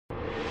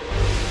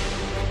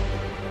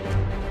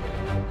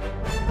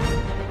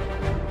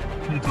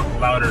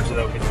louder so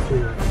that we can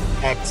hear.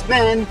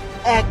 X-Men,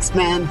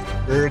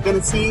 we're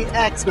gonna see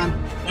X-Men.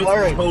 That's All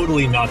right.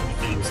 totally not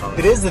the theme song.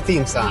 It is the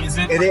theme song. Is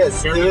it? It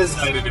is. Very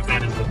excited if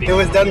that is the theme It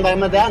was song. done by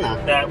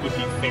Madonna. That would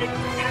be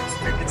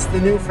fantastic. It's the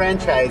new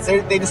franchise.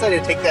 They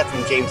decided to take that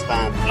from James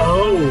Bond.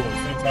 Oh,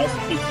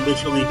 fantastic. It's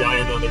literally Die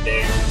Another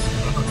Day.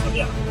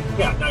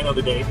 Yeah, Die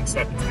Another Day,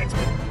 except it's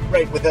X-Men.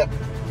 Right, with a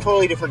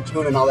totally different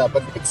tune and all that.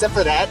 But except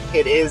for that,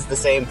 it is the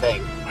same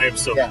thing. I am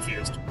so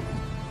confused.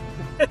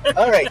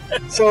 All right,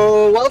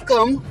 so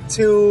welcome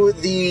to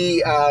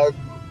the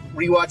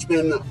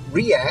Rewatchmen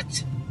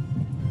React.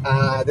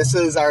 This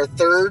is our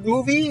third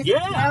movie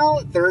now,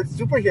 third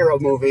superhero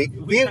movie.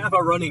 We have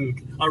a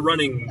running.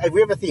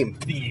 We have a theme.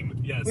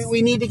 Yes.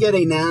 We need to get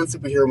a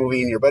non-superhero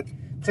movie in here, but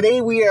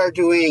today we are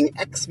doing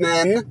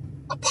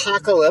X-Men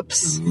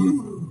Apocalypse.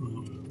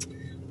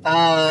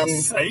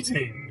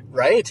 Exciting.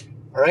 Right.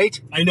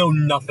 I know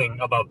nothing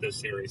about this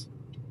series.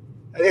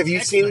 Have you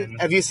seen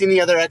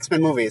the other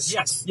X-Men movies?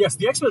 Yes,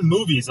 the X-Men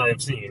movies I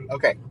have seen.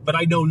 Okay. But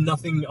I know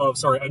nothing of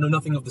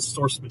the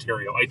source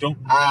material. I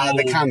don't know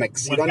the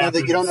comics. You don't know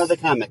the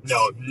comics.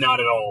 No, not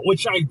at all.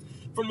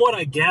 From what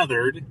I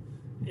gathered,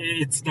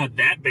 it's not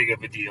that big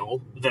of a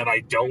deal that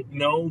I don't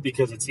know,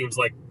 because it seems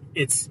like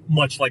it's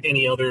much like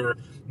any other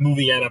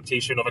movie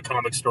adaptation of a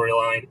comic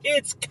storyline.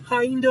 It's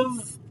kind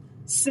of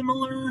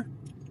similar.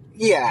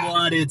 Yeah.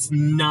 But it's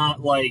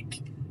not like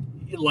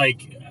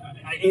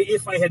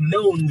if I had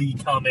known the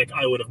comic,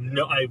 I would have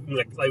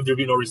there'd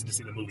be no reason to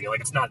see the movie.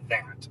 It's not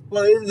that.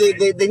 Well,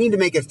 they need to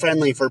make it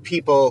friendly for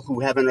people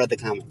who haven't read the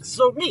comics.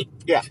 So me.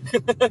 Yeah.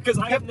 Because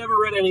I have never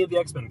read any of the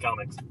X-Men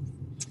comics.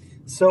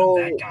 So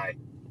I'm that guy.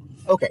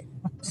 Okay.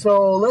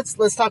 So let's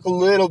talk a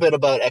little bit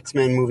about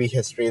X-Men movie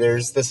history.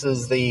 This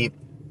is the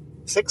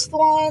seventh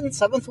one.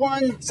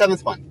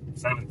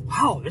 Seven.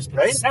 Wow, there's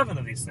been 7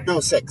 of these things. No,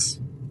 6.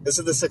 This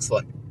is the 6th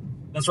one.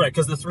 That's right,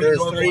 because the 3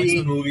 normal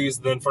X-Men movies,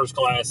 then First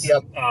Class,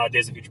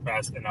 Days of Future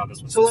Past, and now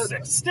this one's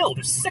 6. Still,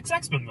 there's 6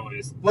 X-Men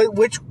movies.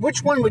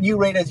 Which one would you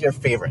rate as your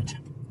favorite?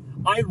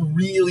 I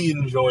really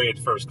enjoyed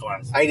First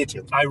Class. I did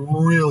too. I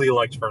really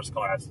liked First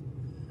Class.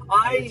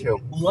 I did too.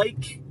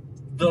 Like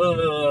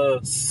the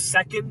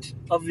second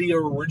of the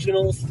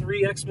original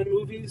 3 X-Men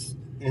movies.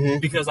 Mm-hmm.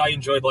 Because I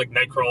enjoyed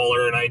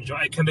Nightcrawler, and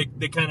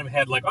they kind of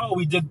had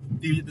we did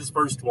this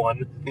first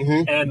one,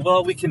 mm-hmm. and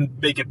we can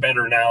make it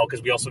better now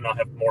because we also now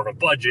have more of a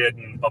budget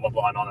and blah blah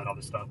blah and all that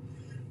other stuff.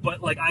 But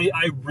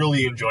I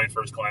really enjoyed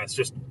First Class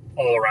just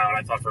all around.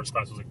 I thought First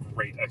Class was a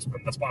great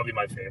X-Men. That's probably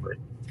my favorite.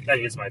 That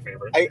is my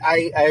favorite.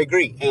 I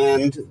agree.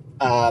 And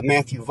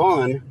Matthew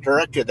Vaughn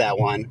directed that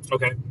one.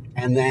 Okay.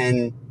 And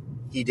then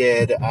he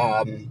did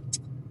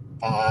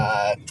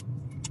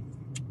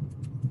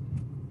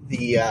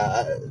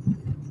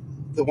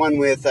the one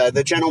with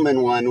the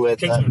gentleman one with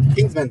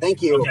Kingsman.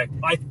 Thank you. Okay,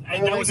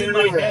 that was in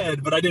my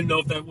head, but I didn't know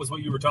if that was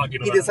what you were talking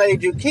about. He decided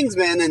to do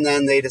Kingsman, and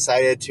then they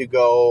decided to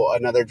go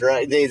another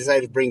direction. They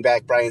decided to bring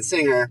back Bryan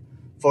Singer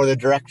for the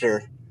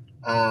director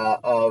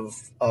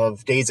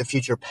of Days of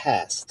Future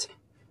Past,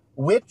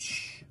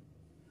 which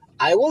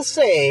I will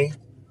say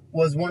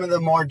was one of the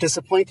more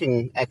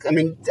disappointing.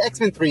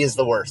 X-Men 3 is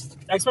the worst.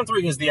 X-Men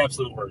 3 is the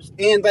absolute worst.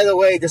 And by the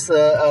way, just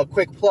a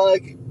quick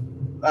plug.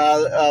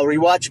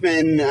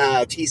 Rewatchmen,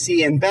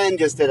 TC and Ben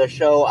just did a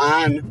show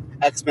on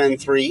X-Men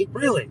 3.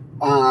 Really?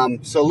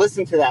 So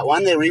listen to that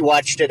one. They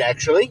rewatched it,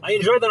 actually. I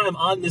enjoyed that I'm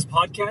on this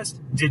podcast.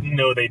 Didn't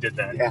know they did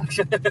that. Yeah.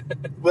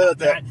 Well,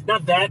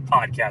 not that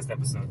podcast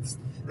episodes.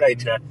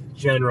 Right.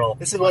 General.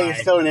 This is why you're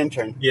still an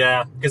intern.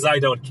 Yeah, because I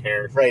don't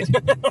care. Right.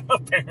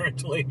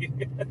 Apparently.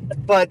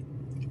 But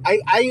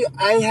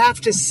I have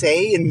to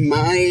say, in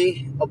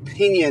my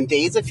opinion,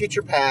 Days of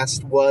Future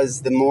Past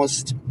was the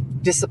most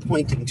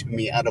disappointing to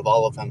me out of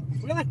all of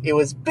them. Really? It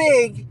was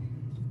big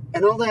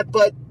and all that,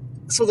 but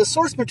so the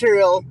source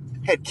material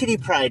had Kitty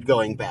Pryde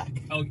going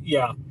back. Oh,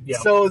 yeah.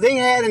 So they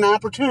had an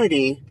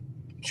opportunity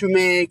to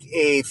make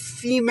a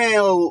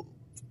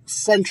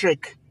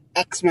female-centric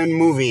X-Men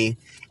movie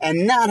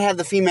and not have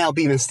the female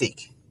be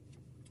Mystique.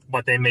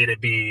 But they made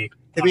it be...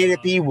 They made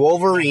it be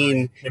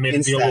Wolverine. They made it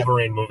instead. be a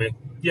Wolverine movie.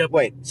 Yep.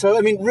 Wait,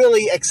 so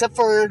really, except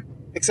for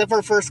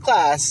First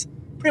Class,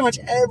 pretty much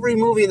every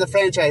movie in the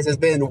franchise has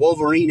been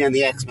Wolverine and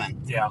the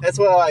X-Men. Yeah. That's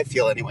what I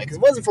feel anyway. Because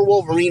if it wasn't for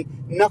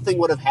Wolverine, nothing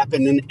would have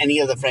happened in any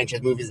of the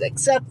franchise movies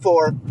except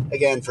for,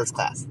 again, First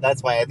Class.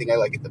 That's why I think I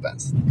like it the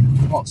best.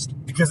 Most.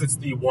 Because it's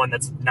the one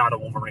that's not a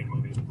Wolverine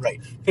movie.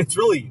 Right. It's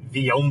really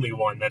the only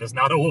one that is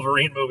not a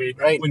Wolverine movie.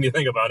 Right. When you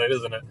think about it,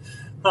 isn't it?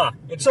 Huh.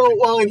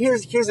 So, and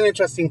here's an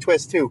interesting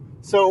twist, too.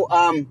 So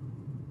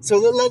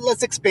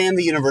let's expand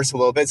the universe a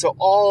little bit. So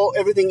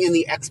everything in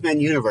the X-Men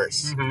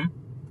universe. Mm-hmm.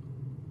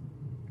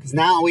 Because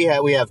now we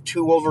have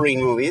 2 Wolverine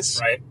movies.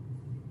 Right.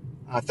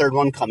 Third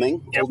one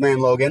coming. Yep. Old Man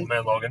Logan.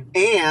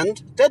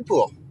 And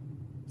Deadpool.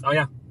 Oh,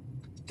 yeah.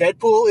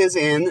 Deadpool is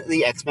in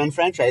the X-Men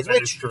franchise.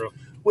 That is true.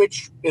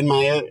 Which, in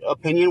my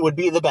opinion, would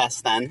be the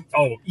best then.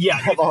 Oh,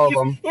 yeah. Of all of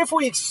them. If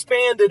we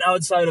expanded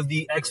outside of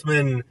the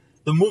X-Men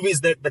the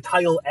movies that the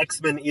title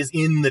X-Men is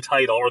in the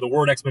title, or the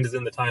word X-Men is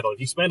in the title. If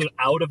you expand it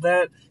out of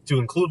that to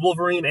include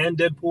Wolverine and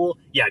Deadpool,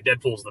 yeah,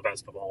 Deadpool's the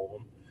best of all of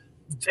them.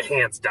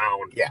 Hands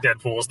down, yeah.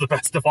 Deadpool's the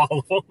best of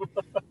all of them.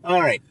 All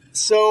right,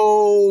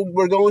 so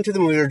we're going to the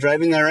movie. We're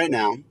driving there right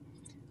now.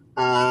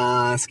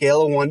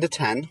 Scale of 1 to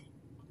 10.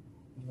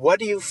 What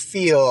do you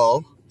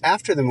feel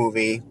after the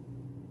movie?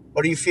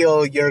 What do you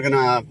feel you're going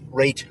to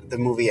rate the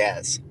movie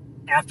as?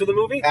 After the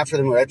movie? After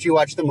the movie, after you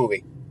watch the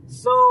movie.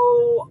 So,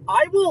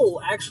 I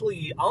will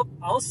actually,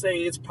 I'll say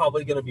it's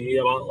probably going to be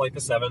about like a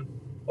 7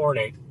 or an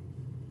 8.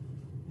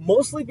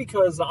 Mostly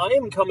because I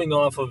am coming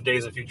off of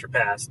Days of Future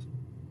Past.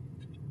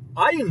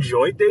 I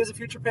enjoyed Days of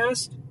Future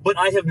Past, but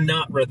I have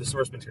not read the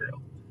source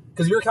material.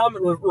 Because your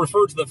comment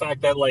referred to the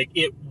fact that like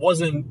it was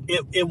a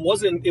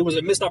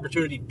missed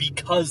opportunity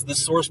because the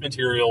source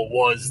material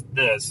was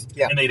this,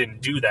 and they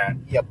didn't do that.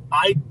 Yep.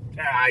 I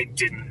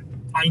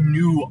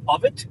knew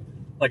of it,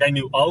 like I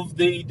knew of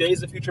the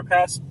Days of Future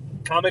Past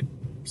comic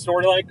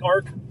story-like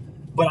arc,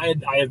 but I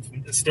have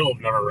still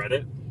never read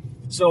it.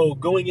 So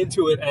going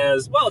into it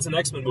as, well, it's an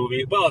X-Men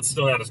movie. Well, it's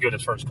still not as good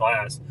as First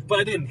Class, but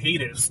I didn't hate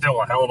it. It's still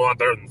a hell of a lot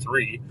better than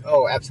 3.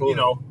 Oh, absolutely. You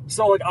know,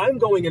 so like I'm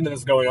going into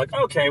this going like,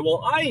 okay,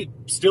 well, I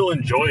still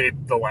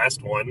enjoyed the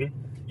last one.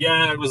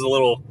 Yeah, it was a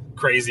little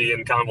crazy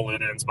and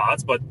convoluted in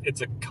spots, but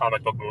it's a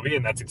comic book movie,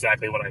 and that's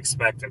exactly what I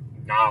expected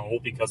now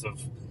because of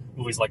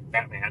movies like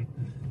Batman.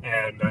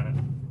 And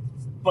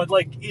but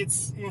like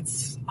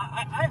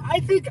I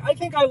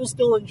think I will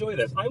still enjoy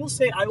this. I will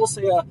say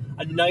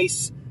a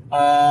nice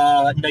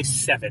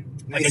 7.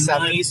 Like a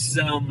nice,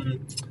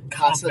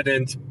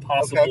 confident,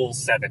 possible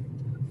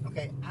 7.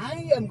 Okay,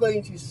 I am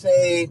going to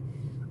say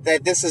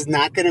that this is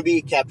not going to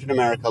be Captain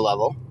America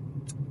level.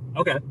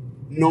 Okay.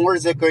 Nor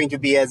is it going to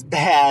be as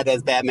bad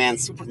as Batman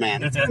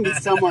Superman. It's going to be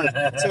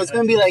somewhere. So it's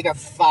going to be like a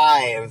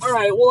 5. All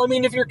right. Well, I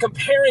mean, if you're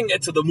comparing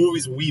it to the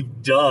movies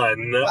we've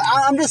done,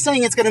 I'm just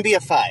saying it's going to be a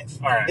 5.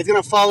 All right. It's going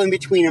to fall in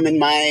between them, in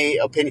my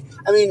opinion.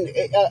 I mean,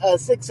 a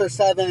 6 or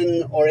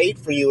 7 or 8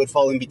 for you would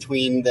fall in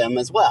between them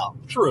as well.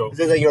 True. It's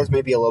just that yours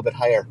may be a little bit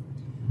higher.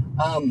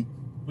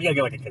 We gotta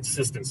get like a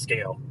consistent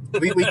scale.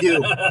 We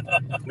do.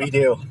 We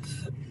do.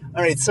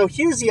 All right. So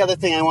here's the other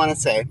thing I want to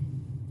say.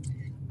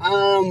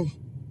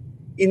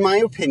 In my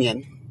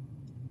opinion,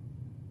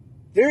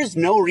 there is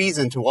no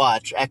reason to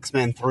watch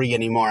X-Men 3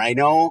 anymore. I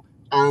know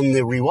on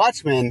the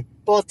Rewatchmen,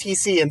 both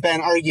TC and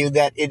Ben argued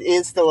that it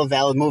is still a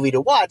valid movie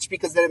to watch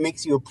because then it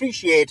makes you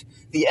appreciate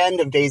the end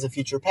of Days of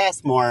Future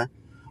Past more,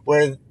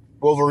 where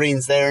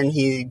Wolverine's there and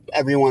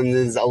everyone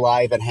is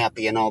alive and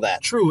happy and all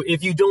that. True.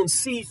 If you don't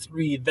see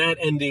 3, that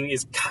ending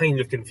is kind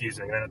of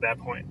confusing then at that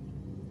point.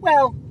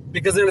 Well,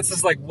 because then it's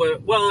just like, well,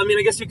 I mean,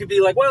 I guess you could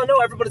be like, well, no,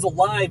 everybody's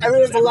alive.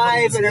 Everyone's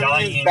alive and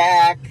everything's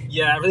back.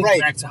 Yeah,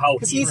 everything's back to how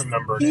he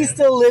remembered it. He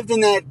still lived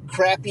in that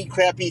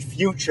crappy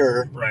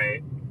future.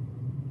 Right.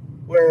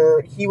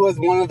 Where he was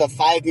one of the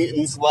 5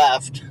 mutants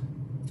left.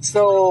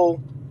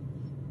 So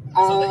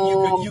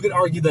that you could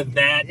argue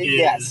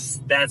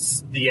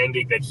that's the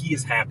ending that he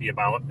is happy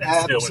about.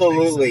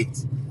 Absolutely.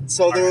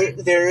 So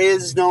there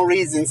is no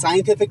reason,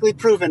 scientifically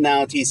proven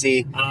now,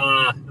 TC,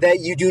 that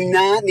you do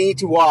not need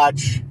to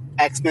watch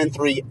X-Men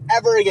 3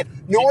 ever again,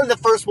 nor the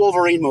first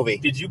Wolverine movie.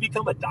 Did you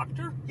become a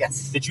doctor?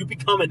 Yes. Did you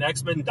become an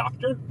X-Men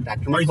doctor?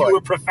 Dr. McCoy. Are you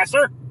a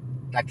professor?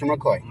 Dr.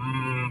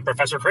 McCoy.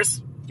 Professor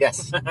Kris?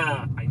 Yes.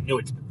 I knew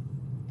it.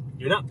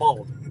 You're not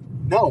bald.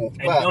 No.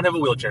 And you don't have a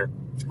wheelchair.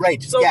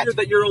 Right. So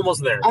you're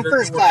almost there. I'm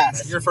first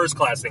class. You're first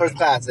class. First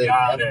class.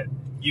 Got it.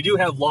 You do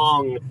have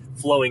long,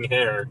 flowing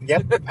hair.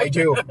 Yep, I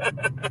do.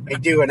 I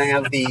do, and I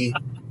have the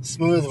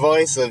smooth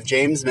voice of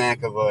James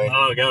McAvoy.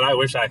 Oh, God, I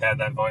wish I had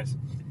that voice.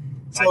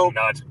 So, I do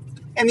not.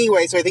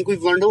 Anyway, so I think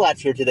we've learned a lot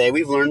here today.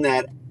 We've learned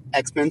that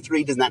X-Men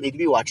 3 does not need to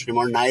be watched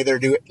anymore. Neither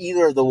do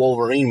either of the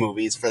Wolverine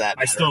movies, for that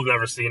matter. I still have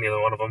never seen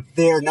either one of them.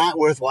 They're not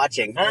worth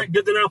watching. All right,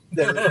 good to know.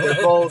 They're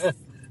both...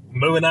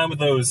 Moving on with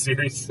those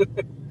series.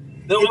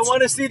 No, I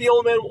want to see the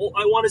Old Man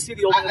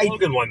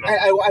Logan one, though.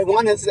 I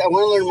want to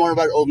learn more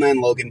about Old Man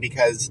Logan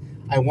because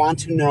I want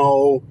to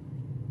know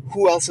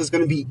who else is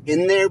going to be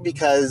in there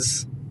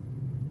because...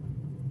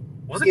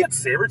 Wasn't that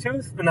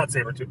Sabretooth? Or not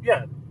Sabretooth,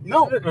 yeah.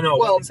 No.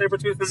 Well,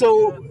 Sabretooth.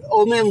 So,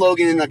 Old Man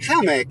Logan in the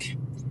comic,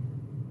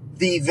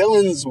 the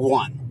villains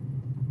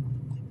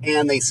won.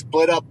 And they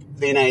split up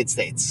the United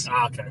States.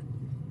 Ah, okay.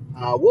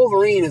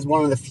 Wolverine is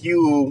one of the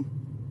few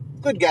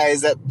good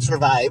guys that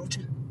survived.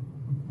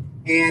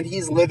 And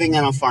he's living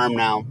on a farm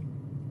now.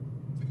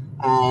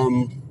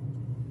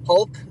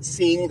 Hulk,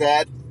 seeing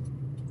that,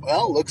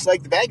 well, looks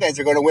like the bad guys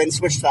are going to win,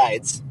 switch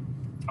sides.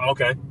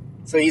 Okay.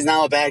 So he's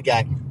now a bad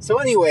guy. So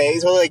anyway,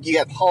 you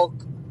have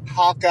Hulk,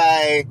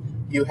 Hawkeye,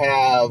 you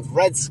have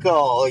Red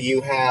Skull,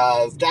 you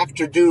have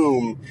Doctor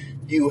Doom,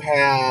 you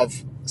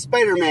have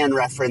Spider-Man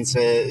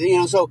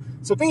references,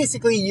 so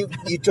basically you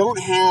don't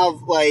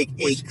have like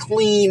a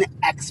clean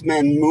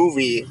X-Men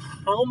movie.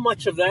 How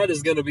much of that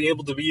is going to be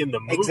able to be in the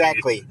movie?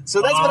 Exactly.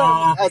 So that's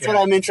what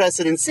I'm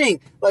interested in seeing.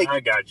 Like,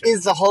 I gotcha.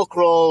 Is the Hulk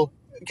role,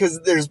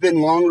 because there's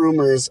been long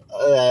rumors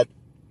that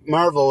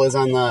Marvel is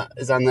on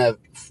the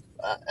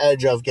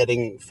edge of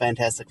getting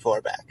Fantastic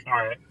Four back. All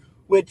right.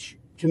 Which,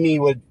 to me,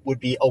 would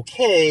be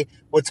okay.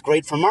 What's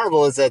great for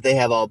Marvel is that they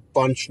have a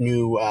bunch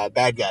new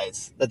bad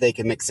guys that they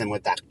can mix in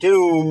with Doc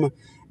Doom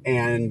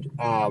and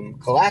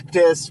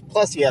Galactus.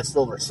 Plus, you have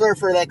Silver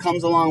Surfer that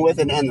comes along with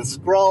it, and the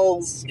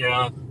Skrulls.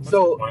 Yeah.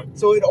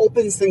 So it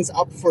opens things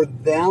up for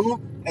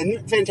them.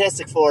 And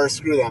Fantastic Four,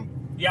 screw them.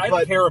 Yeah, I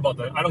don't care about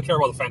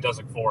the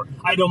Fantastic Four.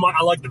 I don't mind.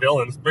 I like the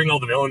villains. Bring all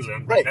the villains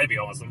in. Right. That'd be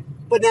awesome.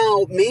 But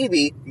now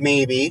maybe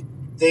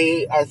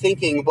they are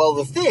thinking, well,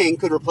 the Thing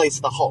could replace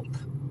the Hulk.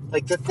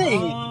 Like the Thing,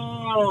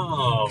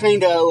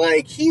 kind of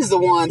like he's the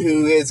one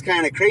who is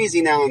kind of crazy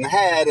now in the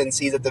head and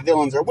sees that the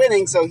villains are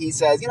winning. So he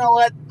says, you know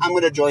what? I'm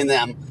going to join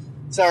them.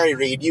 Sorry,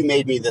 Reed, you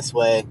made me this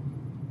way.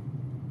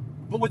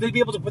 But would they be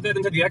able to put that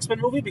into the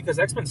X-Men movie? Because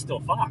X-Men's still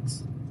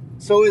Fox.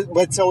 So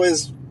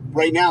is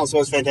right now, so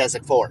is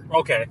Fantastic Four.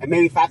 Okay. And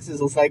maybe Fox is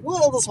like,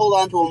 well, let's hold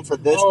on to him for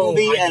this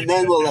movie, and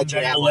then we'll let you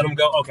have him. Let him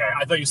go? Okay.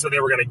 I thought you said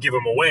they were going to give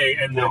him away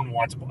and then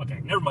want to...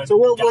 Okay, never mind. So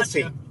we'll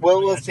see.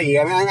 We'll see.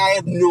 I mean, I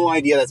have no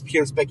idea. That's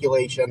pure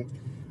speculation.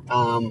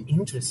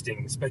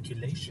 Interesting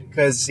speculation.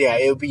 Because, yeah,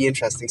 it would be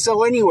interesting.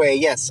 So anyway,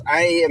 yes,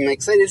 I am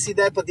excited to see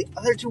that, but the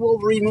other two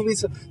Wolverine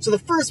movies... So the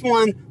first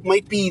one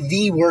might be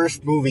the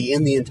worst movie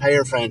in the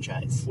entire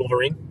franchise.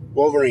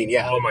 Wolverine,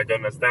 yeah. Oh my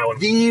goodness, that one.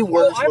 The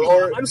worst.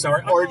 I'm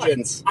sorry.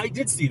 Origins. I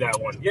did see that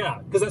one, yeah.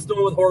 Because that's the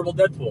one with horrible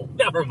Deadpool.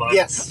 Never mind.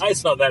 Yes. I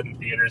saw that in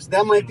theaters.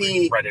 That might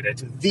be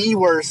the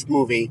worst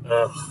movie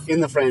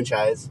in the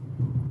franchise.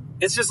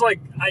 It's just like,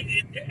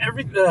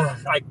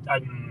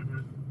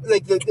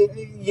 Like,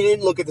 you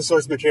didn't look at the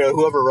source material.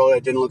 Whoever wrote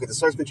it didn't look at the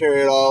source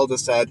material at all.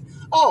 Just said,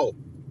 oh,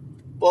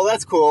 well,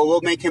 that's cool.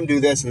 We'll make him do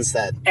this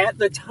instead. At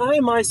the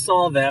time I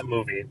saw that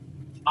movie,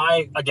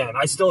 I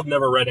still have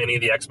never read any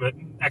of the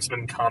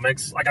X-Men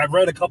comics. Like, I've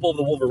read a couple of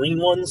the Wolverine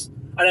ones,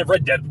 and I've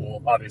read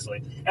Deadpool,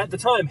 obviously. At the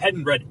time,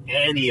 hadn't read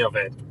any of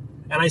it.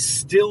 And I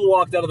still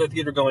walked out of the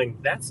theater going,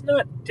 that's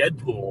not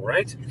Deadpool,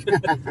 right?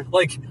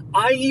 Like,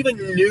 I even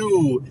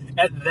knew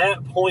at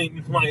that point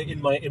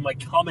in my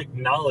comic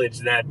knowledge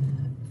that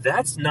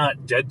that's not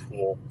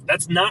Deadpool.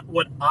 That's not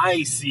what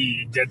I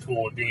see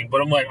Deadpool being.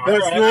 But I'm like,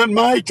 that's right, not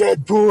my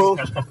Deadpool.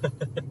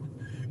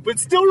 But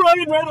still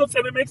Ryan Reynolds,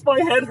 and it makes my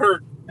head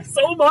hurt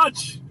so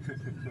much.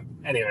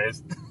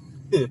 Anyways.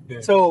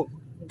 So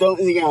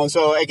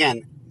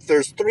again,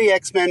 there's 3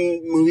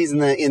 X-Men movies in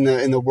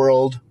the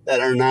world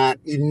that are not,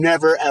 you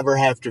never ever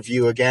have to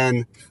view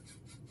again.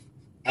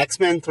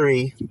 X-Men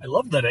 3. I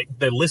love that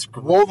the list.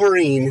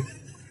 Wolverine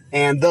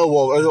and the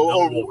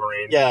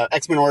Wolverine. Yeah,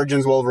 X-Men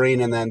Origins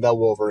Wolverine and then the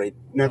Wolverine.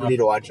 Never need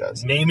to watch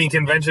those. Naming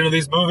convention of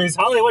these movies.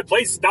 Hollywood,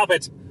 please stop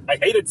it. I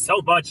hate it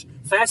so much.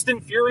 Fast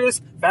and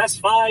Furious,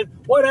 Fast 5,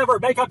 whatever.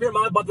 Make up your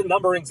mind about the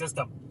numbering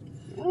system.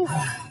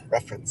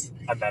 Reference.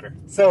 I'm better.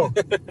 So,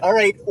 all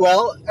right.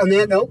 Well, on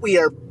that note, we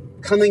are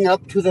coming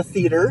up to the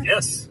theater.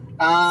 Yes.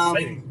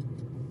 Exciting.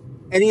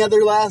 Any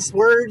other last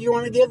word you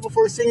want to give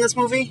before seeing this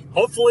movie?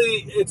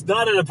 Hopefully, it's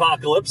not an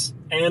apocalypse,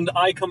 and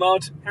I come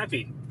out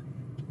happy.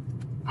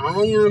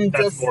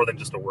 That's more than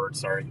just a word,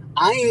 sorry.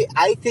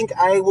 I think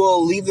I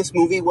will leave this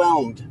movie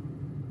whelmed.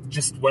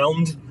 Just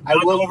whelmed?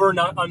 Not over,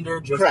 not under,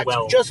 just correct,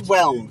 whelmed. Just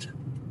whelmed.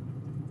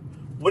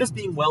 What does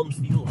being whelmed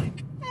feel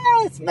like?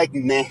 It's like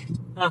meh.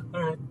 All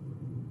right.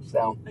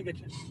 So. I get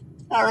you.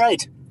 All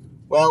right.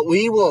 Well,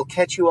 we will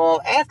catch you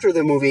all after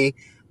the movie.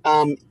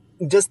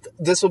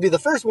 This will be the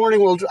first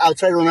warning. I'll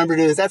try to remember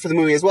to do this after the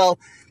movie as well.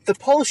 The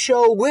post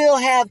show will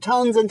have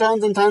tons and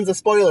tons and tons of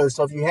spoilers.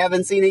 So if you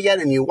haven't seen it yet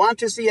and you want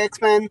to see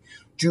X-Men,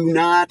 do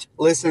not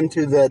listen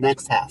to the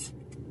next half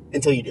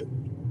until you do.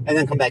 And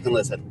then come back and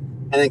listen.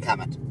 And then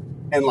comment.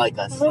 And like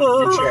us.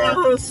 And share.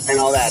 And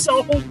all that.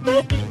 So many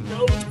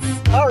notes.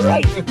 All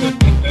right.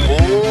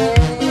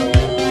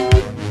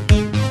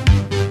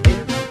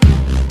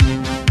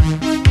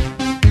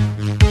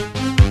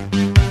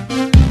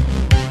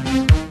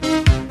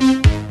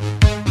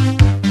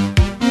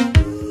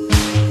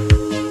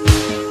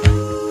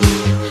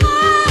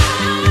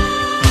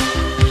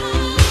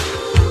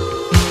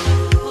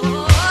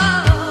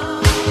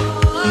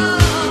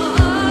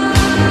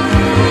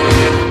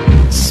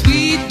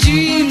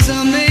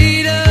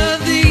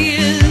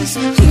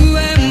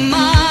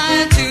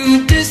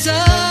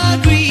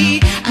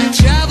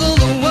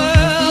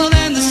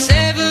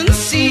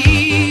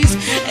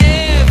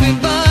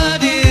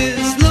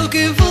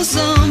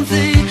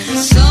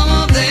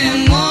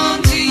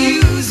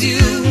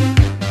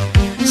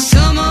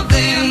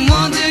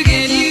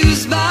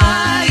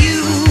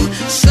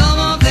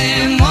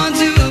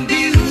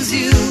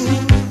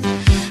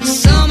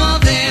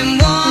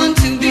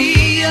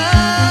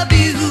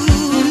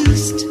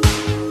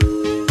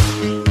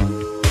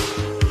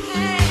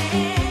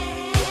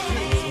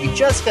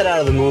 Got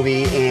out of the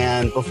movie,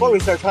 and before we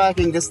start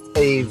talking, just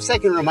a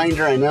second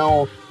reminder. I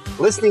know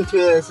listening to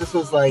this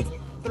was like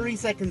 3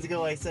 seconds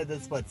ago I said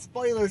this, but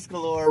spoilers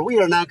galore. We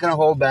are not going to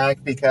hold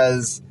back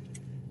because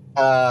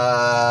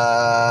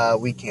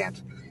we can't.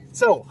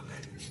 So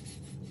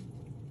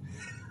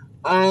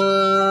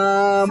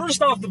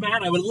first off the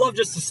bat, I would love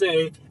just to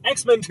say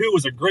X-Men 2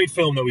 was a great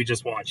film that we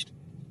just watched.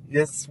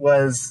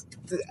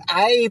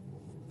 I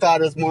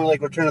thought it was more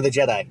like Return of the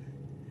Jedi.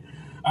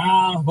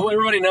 Well,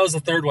 everybody knows the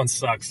third one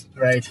sucks.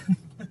 Right.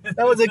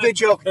 That was a good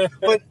joke.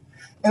 But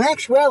in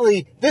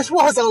actuality, this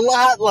was a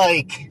lot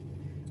like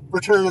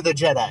Return of the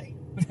Jedi.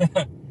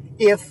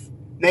 If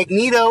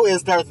Magneto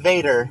is Darth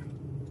Vader,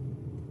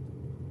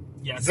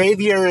 yes.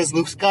 Xavier is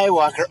Luke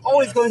Skywalker,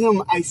 always going to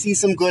him, I see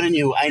some good in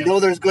you. I know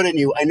there's good in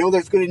you. I know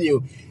there's good in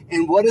you.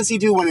 And what does he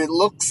do when it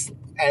looks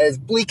as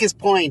bleak as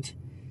point?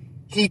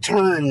 He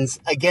turns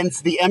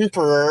against the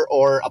Emperor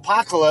or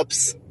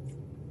Apocalypse.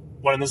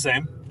 One and the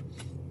same.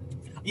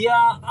 Yeah,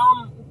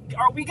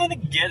 are we gonna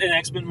get an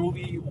X-Men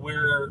movie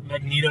where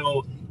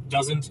Magneto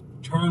doesn't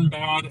turn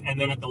bad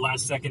and then at the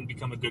last second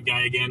become a good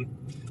guy again?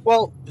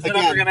 Well, is that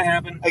ever gonna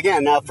happen?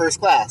 Again, First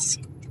Class.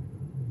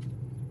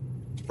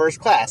 First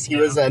Class. He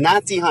was a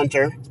Nazi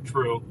hunter.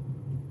 True.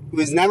 Who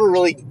was never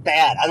really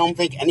bad. I don't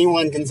think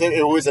anyone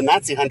who was a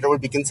Nazi hunter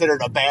would be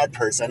considered a bad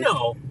person.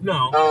 No,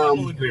 I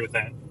will agree with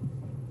that.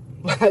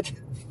 But,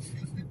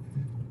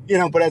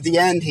 but at the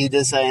end, he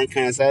just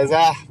kind of says,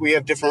 we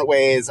have different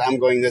ways. I'm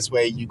going this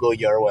way. You go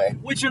your way.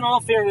 Which, in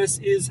all fairness,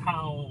 is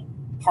how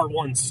Part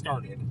 1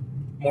 started.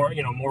 More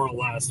or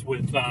less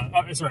with,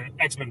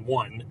 X-Men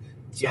 1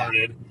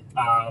 started.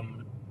 Yeah.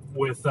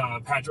 With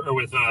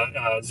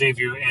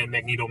Xavier and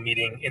Magneto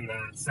meeting in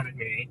the Senate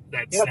meeting,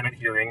 Senate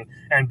hearing,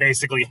 and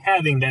basically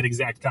having that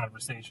exact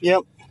conversation.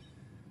 Yep.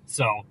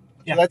 So,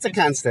 yeah. That's a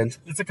constant.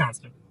 It's a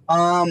constant.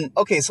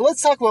 Okay, so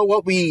let's talk about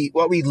what we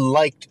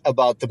liked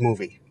about the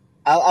movie.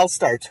 I'll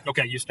start.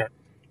 Okay, you start.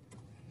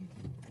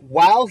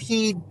 While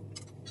he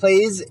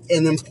plays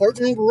an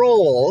important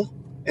role,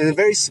 and a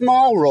very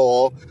small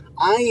role,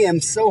 I am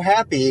so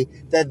happy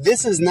that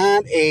this is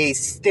not a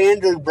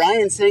standard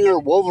Bryan Singer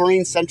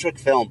Wolverine-centric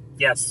film.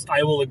 Yes,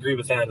 I will agree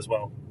with that as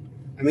well.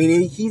 I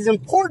mean, he's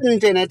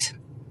important in it,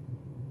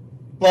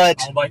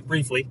 but... Albeit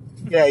briefly.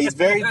 Yeah, he's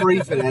very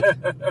brief in it.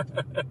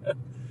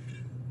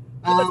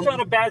 That's not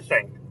a bad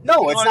thing.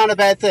 No, it's not a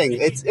bad thing.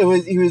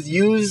 He was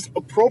used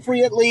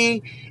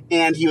appropriately,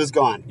 and he was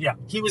gone. Yeah,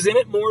 he was in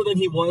it more than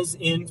he was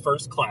in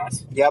First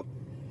Class. Yep.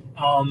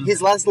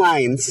 His less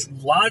lines.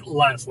 Lot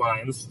less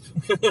lines.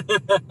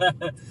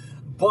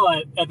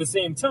 But at the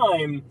same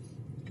time,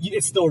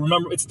 it's still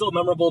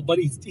memorable, but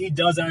he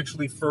does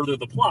actually further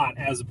the plot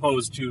as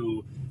opposed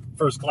to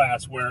First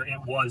Class, where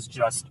it was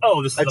just,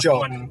 this is a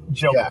fun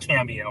joke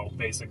cameo,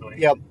 basically.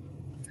 Yep.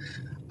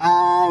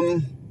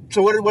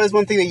 So what is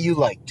one thing that you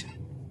liked?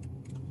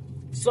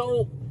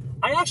 So,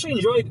 I actually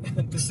enjoyed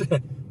this.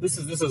 This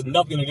has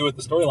nothing to do with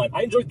the storyline.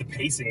 I enjoyed the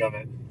pacing of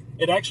it.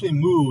 It actually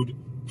moved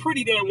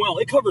pretty damn well.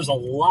 It covers a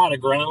lot of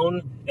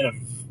ground in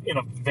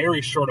a very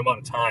short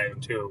amount of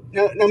time, too.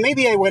 Now,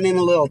 maybe I went in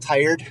a little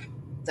tired.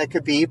 That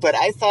could be, but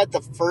I thought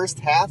the first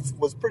half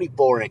was pretty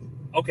boring.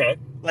 Okay.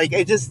 Like,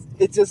 it just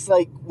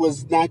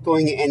was not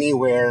going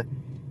anywhere.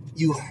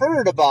 You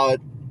heard about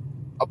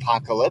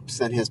Apocalypse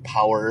and his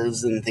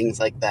powers and things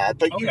like that,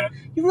 but you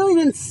really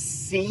didn't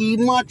see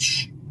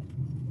much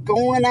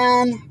going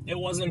on.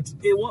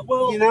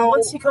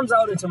 Once he comes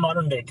out into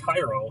modern day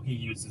Cairo, he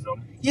uses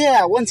them.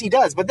 Yeah, once he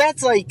does, but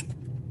that's like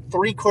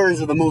 3/4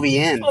 of the movie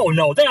in. Oh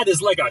no, that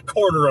is like a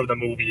quarter of the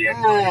movie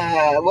in.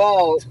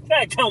 Well...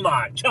 Come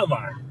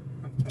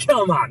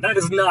on, that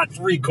is not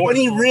 3/4. When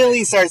he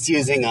really starts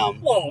using them.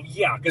 Well,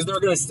 yeah,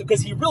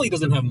 because he really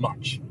doesn't have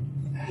much.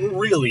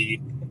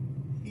 Really.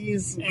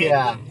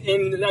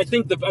 And I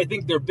think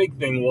their big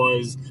thing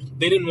was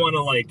they didn't want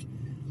to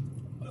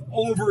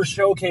over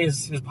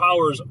showcase his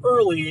powers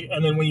early,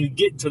 and then when you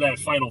get to that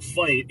final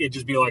fight, it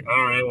just be like,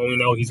 all right, well, we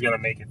know he's gonna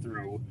make it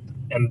through,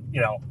 and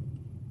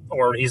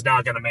or he's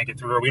not gonna make it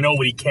through, or we know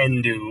what he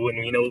can do, and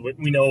we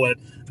know what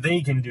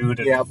they can do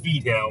to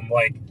defeat him,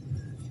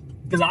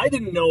 because I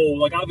didn't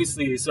know,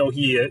 obviously,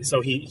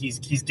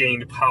 he's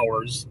gained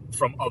powers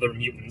from other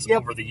mutants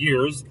over the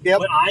years,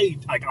 but I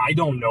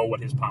don't know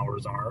what his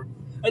powers are.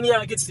 And yeah,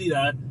 I could see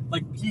that.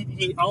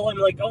 All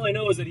I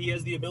know is that he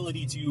has the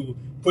ability to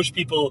push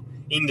people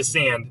into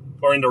sand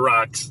or into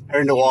rocks or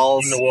into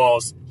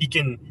walls. He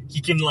can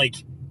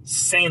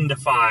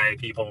sandify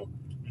people.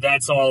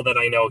 That's all that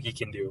I know he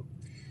can do.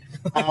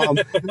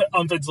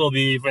 Until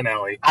the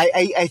finale.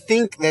 I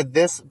think that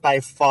this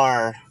by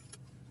far,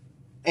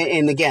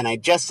 and again, I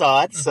just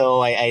saw it,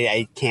 so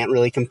I can't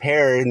really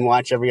compare and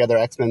watch every other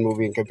X-Men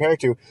movie and compare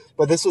to,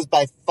 but this was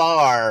by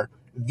far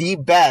the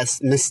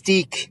best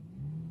Mystique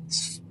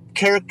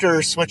character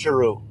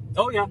switcheroo.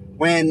 Oh, yeah.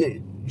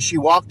 When she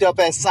walked up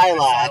as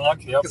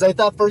Psylocke, because I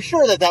thought for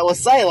sure that was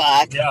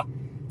Psylocke. Yeah.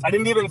 I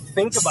didn't even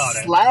think about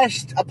it.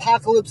 Slashed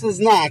Apocalypse's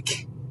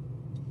neck,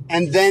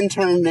 and then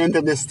turned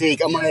into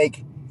Mystique. I'm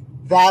like,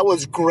 that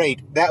was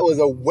great. That was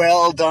a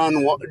well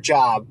done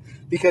job.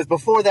 Because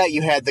before that,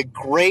 you had the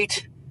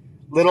great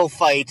little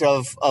fight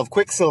of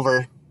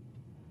Quicksilver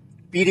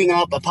beating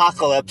up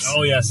Apocalypse.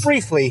 Oh, yes.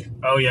 Briefly.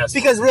 Oh, yes.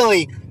 Because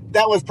really,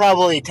 that was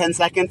probably 10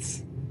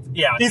 seconds.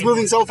 Yeah. He's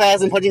moving so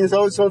fast and punching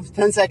so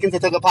 10 seconds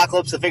it took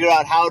Apocalypse to figure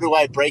out how do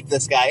I break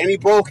this guy. And he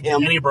broke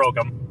him. He broke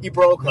him. He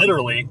broke him.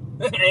 Literally.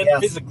 And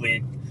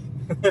physically.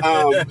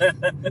 Um,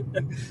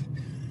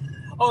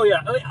 Oh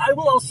yeah, I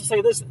will also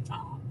say this,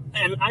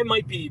 and I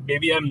might be,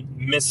 maybe I'm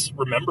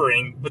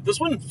misremembering, but this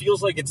one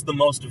feels like it's the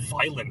most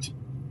violent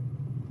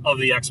of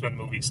the X-Men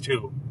movies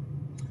too.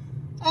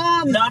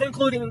 Not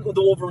including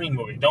the Wolverine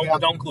movie. Don't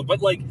include,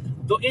 but like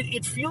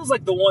it feels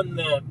like the one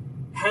that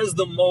has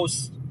the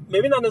most,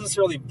 maybe not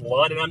necessarily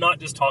blood, and I'm not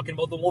just talking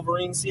about the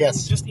Wolverine scene.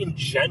 Yes. Just in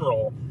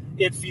general,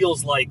 it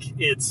feels like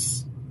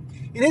it's.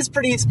 It is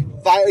pretty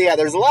violent. Yeah,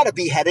 there's a lot of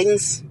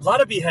beheadings. A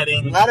lot of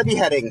beheading. A lot of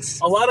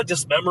beheadings. A lot of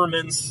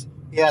dismemberments.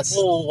 Yes.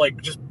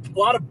 Just a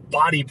lot of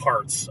body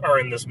parts are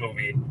in this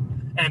movie.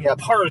 And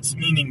parts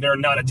meaning they're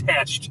not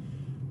attached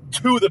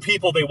to the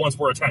people they once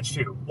were attached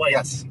to. Like,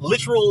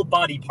 literal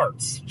body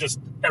parts just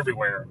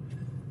everywhere.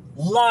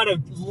 Lot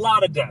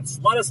of deaths.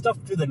 A lot of stuff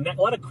through the neck.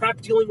 A lot of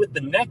crap dealing with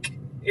the neck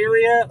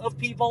area of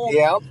people.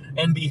 Yeah.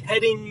 And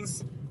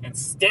beheadings and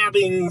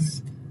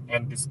stabbings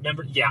and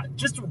dismember. Yeah,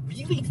 just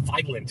really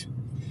violent.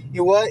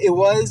 It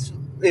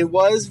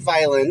was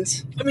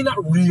violent. I mean,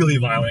 not really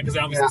violent, because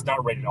obviously it's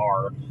not rated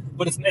R.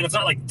 But it's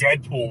not like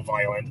Deadpool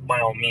violent, by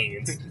all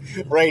means.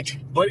 Right.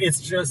 But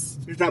it's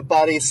just... There's not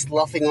bodies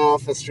sloughing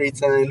off a street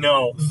sign.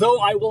 No. Though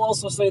I will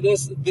also say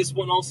this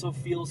one also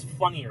feels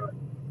funnier.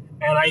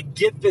 And I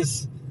get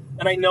this,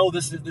 and I know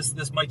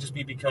this might just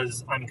be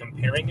because I'm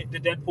comparing it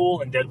to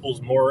Deadpool, and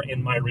Deadpool's more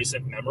in my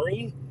recent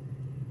memory.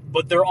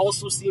 But there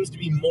also seems to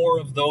be more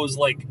of those,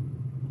 like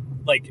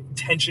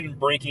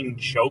tension-breaking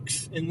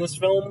jokes in this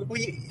film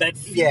that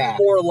feel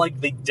more like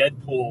the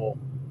Deadpool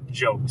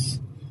jokes.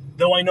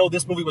 Though I know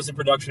this movie was in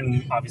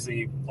production,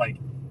 obviously, like,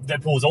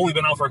 Deadpool has only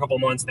been out for a couple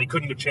months. They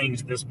couldn't have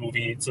changed this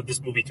movie, so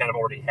this movie kind of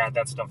already had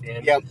that stuff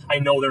in. Yep. I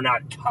know they're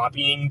not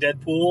copying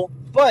Deadpool.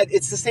 But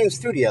it's the same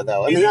studio,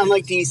 though. I mean,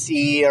 unlike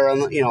DC or,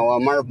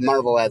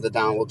 Marvel has it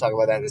down. We'll talk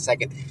about that in a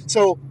second.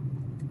 So,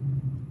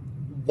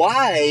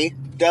 why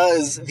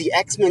does the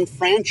X-Men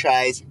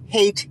franchise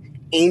hate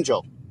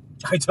Angel?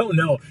 I don't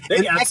know.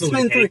 They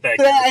absolutely hate that.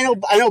 But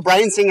I know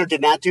Bryan Singer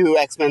did not do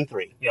X-Men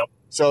 3. Yep.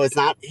 So it's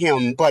not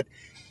him, but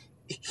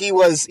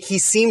he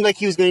seemed like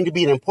he was going to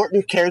be an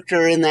important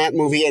character in that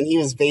movie, and he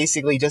was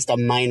basically just a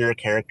minor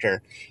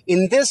character.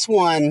 In this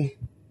one,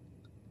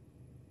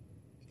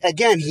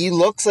 again, he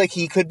looks like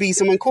he could be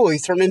someone cool.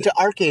 He's turned into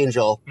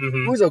Archangel,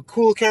 who's a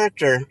cool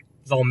character.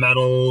 He's all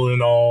metal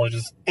and all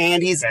just...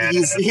 And he's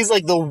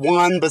like the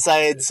one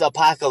besides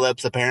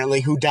Apocalypse,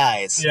 apparently, who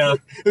dies. Yeah.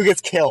 Who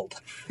gets killed.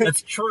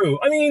 That's true.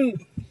 I mean...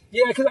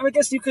 Yeah, because I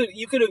guess you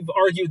could have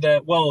argued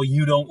that, well,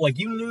 you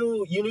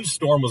knew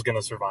Storm was going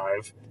to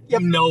survive.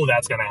 Yep. You know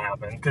that's going to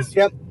happen because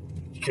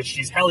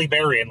she's Halle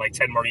Berry in like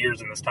 10 more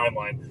years in this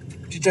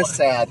timeline. She's just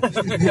sad.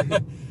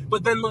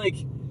 But then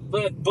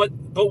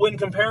but when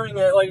comparing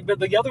it, like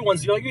the other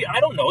ones, you're like, I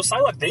don't know,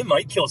 Psylocke, they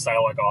might kill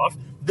Psylocke off.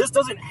 This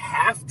doesn't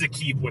have to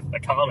keep with the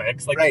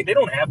comics. Like they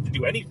don't have to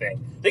do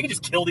anything. They can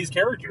just kill these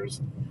characters.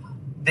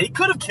 They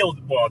could have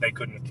killed. Well, they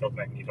couldn't have killed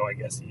Magneto, I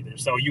guess, either.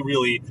 So you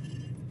really.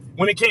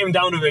 When it came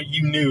down to it,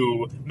 you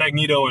knew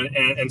Magneto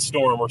and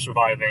Storm were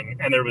surviving,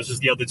 and there was just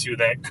the other two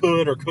that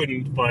could or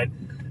couldn't. But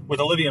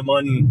with Olivia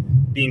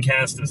Munn being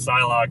cast as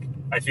Psylocke,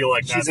 I feel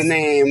like she's a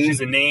name.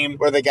 She's a name.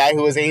 Where the guy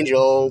who was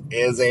Angel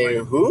is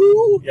a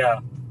who?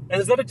 Yeah.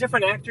 And is that a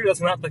different actor? That's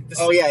not like this.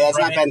 Oh yeah, that's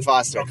not Ben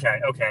Foster. Okay,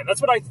 that's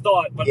what I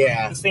thought. But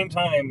at the same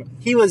time,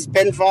 he was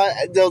Ben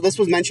Foster. Though this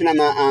was mentioned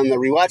on the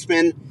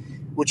Rewatchmen,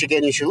 which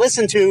again you should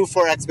listen to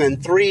for X-Men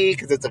 3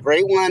 because it's a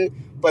great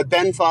one. But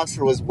Ben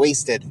Foster was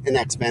wasted in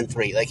X-Men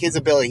 3. Like, his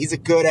ability, he's a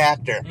good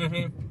actor.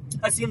 Mm-hmm.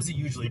 That seems to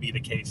usually be the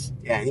case.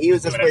 Yeah, and he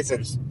was just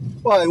wasted.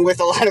 Well, and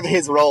with a lot of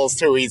his roles,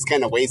 too, he's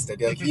kind of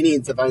wasted. Like, he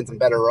needs to find some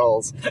better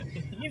roles.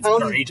 He needs a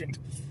better agent.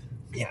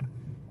 Yeah.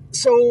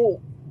 So,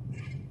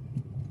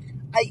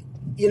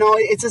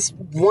 it's just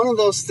one of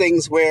those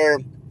things where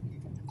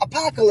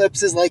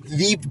Apocalypse is like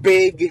the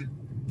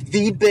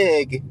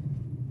big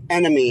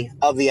enemy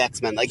of the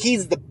X-Men. Like,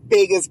 he's the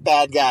biggest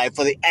bad guy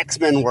for the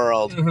X-Men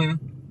world.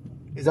 Mm-hmm.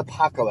 Is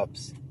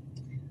Apocalypse.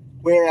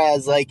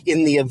 Whereas, like,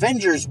 in the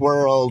Avengers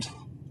world,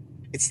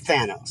 it's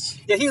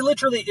Thanos. Yeah, he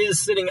literally is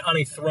sitting on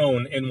a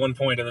throne in one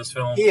point of this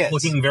film. He is.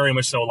 Looking very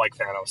much so like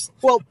Thanos.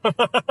 Well,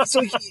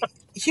 so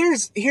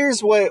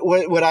here's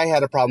what I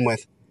had a problem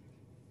with.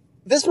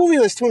 This movie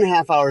was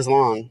 2.5 hours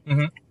long,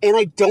 and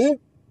I don't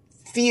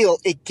feel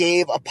it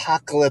gave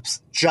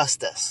Apocalypse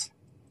justice.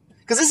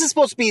 Because this is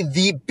supposed to be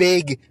the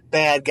big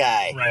bad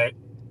guy.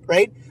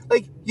 Right?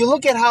 Like, you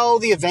look at how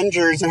the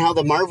Avengers and how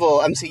the Marvel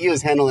MCU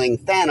is handling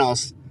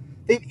Thanos.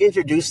 They've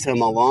introduced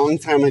him a long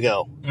time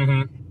ago.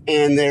 Mm-hmm.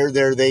 And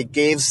they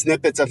gave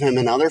snippets of him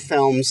in other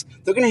films.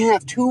 They're going to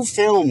have 2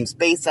 films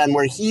based on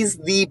where he's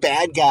the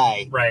bad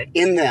guy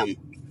in them.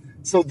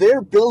 So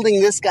they're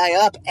building this guy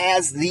up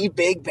as the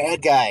big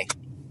bad guy.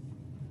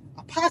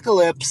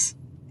 Apocalypse,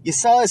 you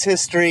saw his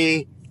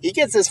history. He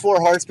gets his 4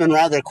 horsemen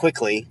rather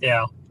quickly.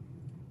 Yeah.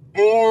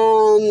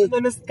 And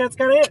then that's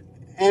kind of it.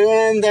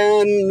 And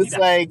then it's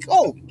like,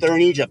 oh, they're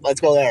in Egypt.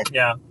 Let's go there.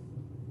 Yeah.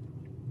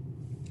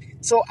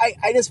 So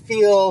I just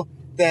feel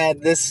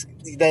that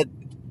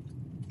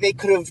they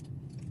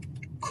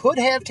could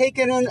have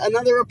taken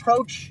another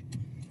approach.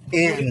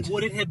 And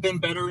would it have been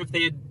better if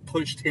they had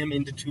pushed him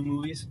into 2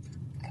 movies?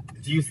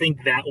 Do you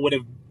think that would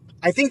have...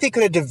 I think they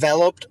could have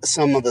developed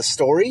some of the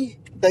story.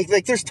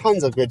 Like there's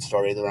tons of good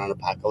stories around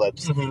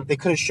Apocalypse. Mm-hmm. They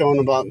could have shown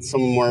about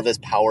some more of his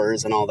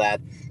powers and all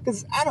that.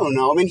 Because, I don't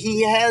know, I mean,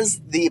 he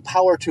has the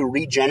power to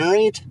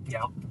regenerate.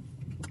 Yeah.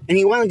 And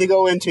he wanted to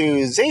go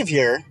into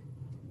Xavier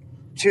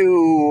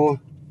to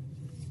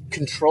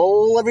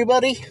control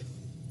everybody.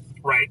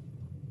 Right.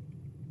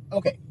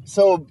 Okay,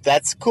 so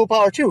that's cool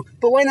power too.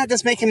 But why not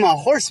just make him a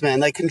horseman?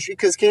 Like,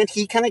 because can't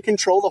he kind of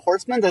control the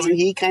horseman? Doesn't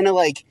he kind of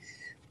like?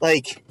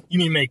 You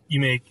mean make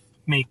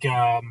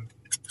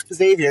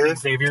Xavier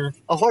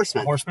a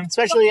horseman? A horseman,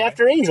 especially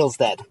after Angel's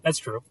dead. That's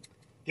true.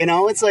 You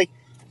know, it's like,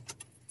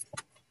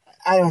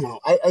 I don't know.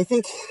 I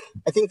think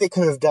they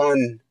could have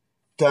done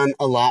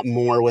a lot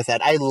more with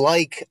that.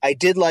 I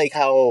did like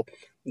how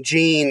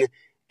Jean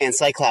and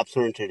Cyclops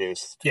were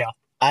introduced. Yeah,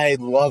 I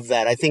love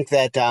that. I think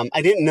that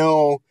I didn't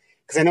know,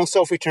 because I know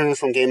Sophie Turner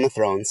from Game of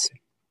Thrones.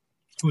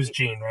 Who's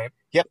Jean, right?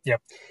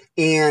 Yep.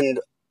 And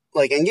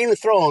like in Game of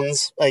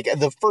Thrones, like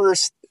the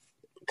first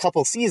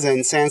couple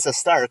seasons, Sansa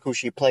Stark, who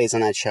she plays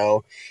on that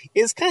show,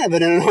 is kind of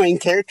an annoying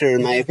character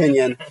in my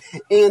opinion.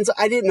 And so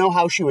I didn't know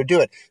how she would do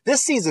it.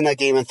 This season of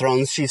Game of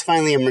Thrones, she's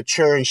finally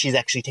mature and she's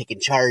actually taking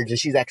charge and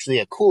she's actually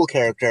a cool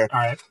character. All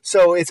right.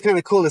 So it's kind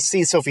of cool to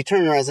see Sophie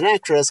Turner as an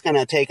actress kind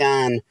of take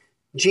on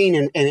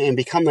Jean and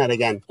become that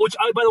again. Which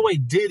I, by the way,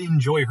 did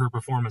enjoy her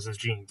performance as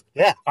Jean.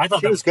 Yeah, I thought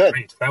she that was good.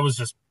 Great. That was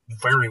just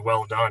very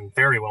well done.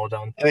 Very well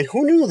done. I mean,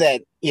 who knew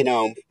that,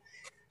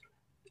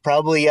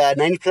 probably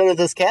 90% of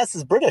this cast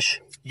is British.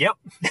 Yep.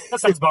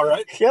 That sounds about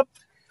right. Yep.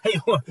 Hey,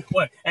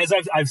 what? As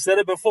I've said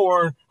it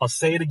before, I'll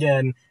say it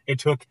again. It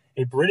took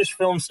a British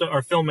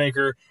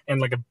filmmaker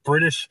and like a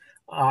British,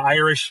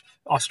 Irish,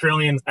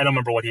 Australian, I don't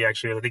remember what he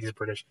actually is, I think he's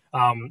British,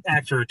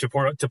 actor to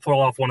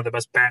pull off one of the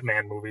best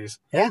Batman movies.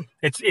 Yeah.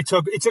 It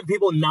took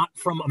people not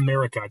from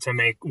America to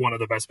make one of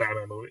the best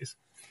Batman movies.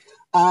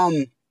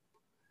 I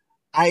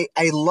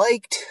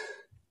liked...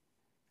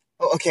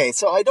 Okay,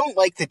 so I don't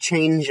like the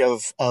change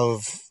of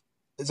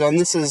so, and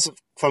this is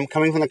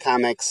coming from the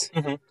comics.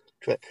 Mm-hmm.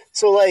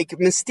 So, like,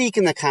 Mystique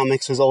in the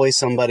comics was always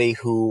somebody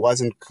who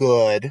wasn't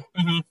good,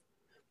 mm-hmm.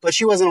 but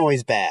she wasn't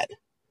always bad.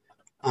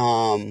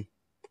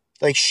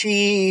 Like,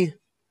 she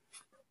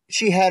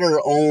had her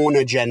own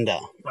agenda.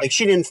 Right. Like,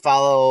 she didn't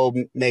follow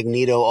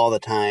Magneto all the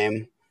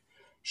time.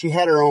 She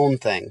had her own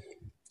thing.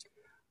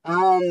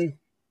 And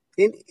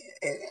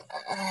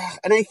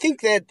I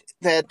think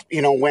that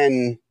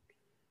when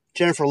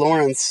Jennifer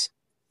Lawrence,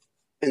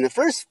 in the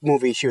first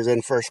movie she was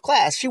in, First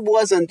Class, she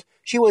was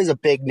a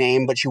big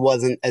name, but she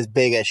wasn't as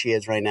big as she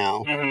is right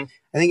now. Mm-hmm.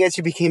 I think as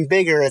she became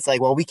bigger, it's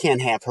like, well, we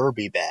can't have her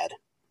be bad.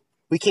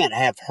 We can't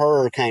have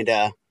her kind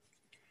of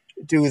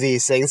do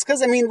these things.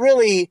 Because,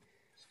 really,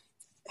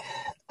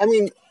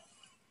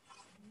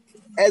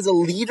 as a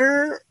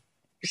leader,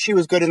 she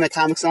was good in the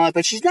comics and all that,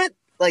 but she's not,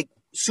 like,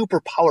 super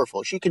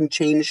powerful. She can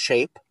change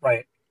shape.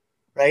 Right.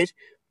 Right?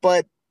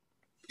 But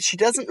she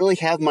doesn't really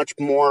have much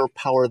more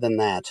power than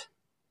that.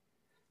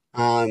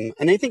 And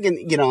I think,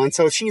 and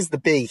so she's the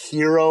big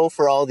hero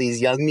for all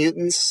these young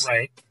mutants.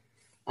 Right.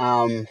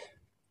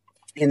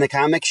 In the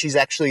comics, she's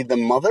actually the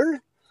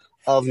mother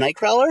of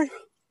Nightcrawler.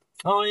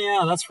 Oh,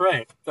 yeah, that's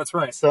right. That's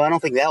right. So I don't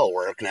think that'll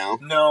work now.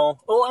 No.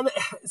 Well,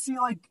 see,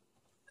 like,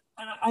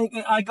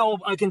 I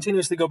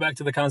continuously go back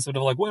to the concept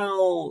of, like,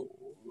 well,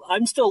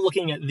 I'm still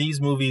looking at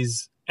these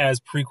movies as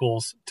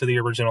prequels to the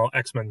original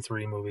X-Men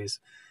 3 movies.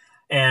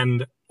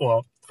 And,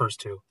 well,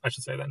 first 2, I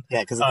should say then.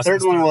 Yeah, because the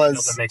third one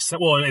was... That makes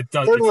sense. Well, it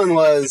does. Third one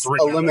was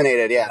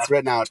eliminated. Yeah, it's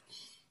written out.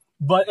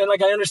 But, and,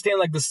 like, I understand,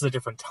 like, this is a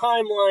different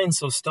timeline,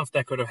 so stuff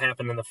that could have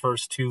happened in the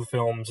first 2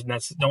 films it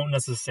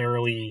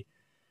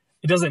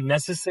doesn't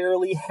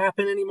necessarily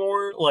happen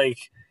anymore.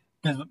 Like,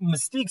 because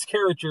Mystique's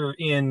character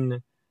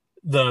in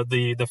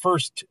the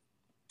first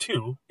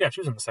 2, yeah,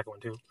 she was in the second one,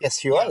 too. Yes,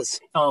 she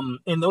was.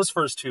 In those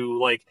first 2,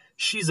 like,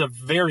 she's a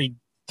very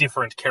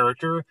different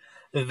character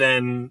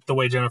than the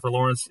way Jennifer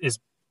Lawrence is,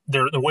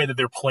 the way that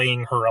they're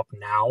playing her up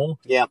now.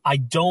 Yeah. I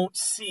don't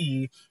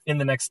see in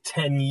the next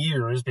 10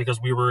 years,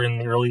 because we were in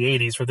the early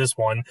 80s for this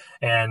one,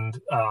 and,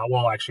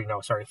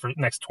 for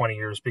next 20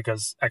 years,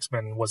 because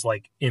X-Men was,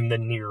 like, in the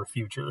near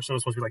future, so it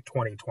was supposed to be, like,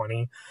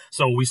 2020.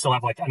 So we still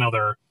have, like,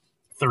 another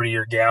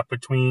 30-year gap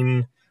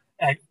between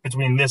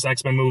this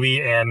X-Men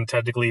movie and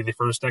technically the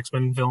first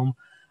X-Men film.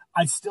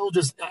 I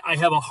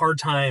have a hard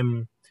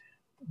time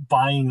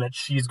buying that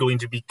she's going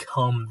to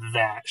become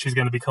that. She's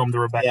going to become the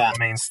Rebecca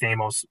Romijn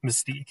Stamos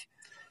Mystique.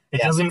 It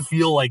doesn't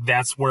feel like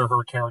that's where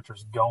her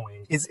character's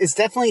going. It's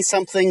definitely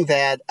something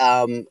that,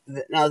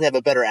 now they have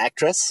a better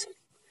actress,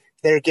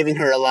 they're giving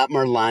her a lot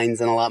more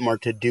lines and a lot more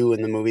to do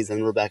in the movies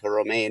than Rebecca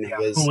Romijn,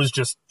 who was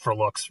just for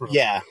looks. Really.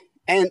 Yeah.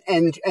 And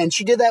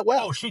she did that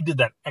well. Oh, she did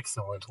that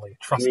excellently.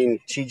 Trust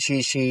me.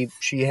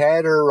 She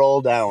had her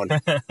roll down.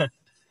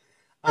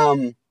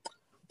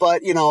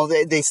 But,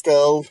 they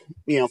still,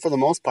 for the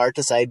most part,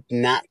 decide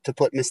not to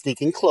put Mystique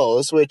in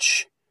clothes,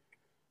 which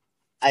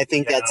I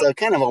think that's a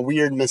kind of a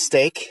weird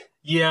mistake.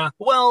 Yeah,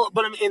 well,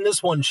 but I mean, in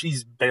this one,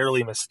 she's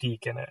barely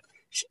Mystique in it.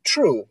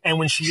 True. And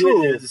when she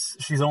is,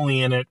 she's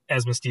only in it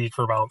as Mystique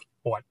for about,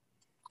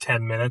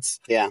 10 minutes?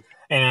 Yeah.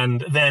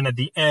 And then at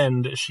the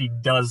end, she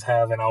does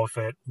have an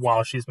outfit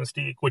while she's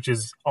Mystique, which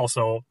is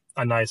also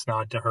a nice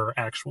nod to her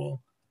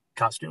actual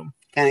costume.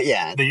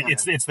 Yeah.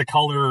 It's the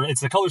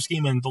color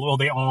scheme, and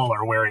they all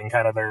are wearing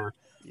kind of their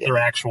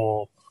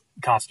actual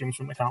costumes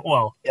from the comic.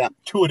 Well,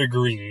 to a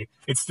degree,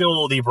 it's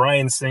still the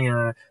Bryan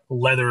Singer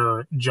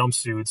leather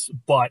jumpsuits,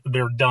 but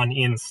they're done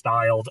in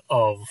style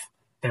of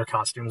their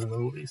costumes in the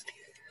movies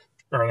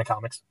or in the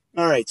comics.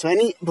 All right. So,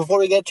 before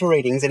we get to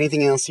ratings,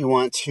 anything else you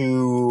want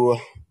to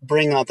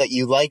bring up that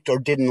you liked or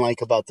didn't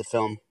like about the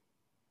film?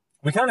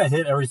 We kind of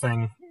hit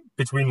everything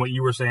between what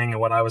you were saying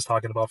and what I was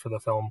talking about for the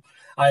film.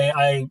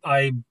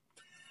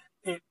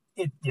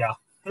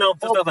 No,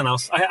 there's nothing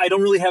else. I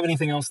don't really have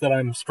anything else that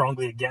I'm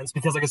strongly against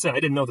because, like I said, I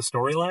didn't know the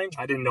storyline.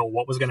 I didn't know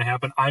what was going to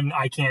happen.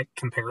 I can't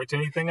compare it to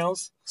anything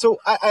else. So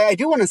I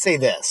do want to say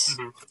this.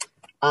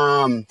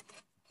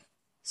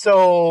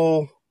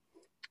 So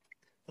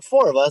the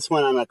four of us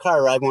went on a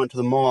car ride, went to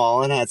the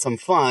mall, and had some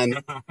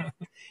fun.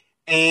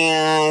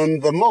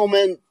 And the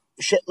moment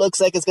shit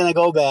looks like it's going to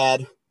go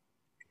bad,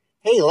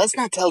 hey, let's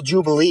not tell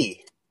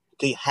Jubilee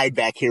to hide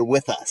back here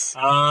with us.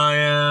 Oh,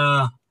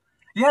 yeah.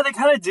 Yeah, they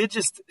kind of did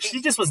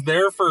she just was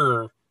there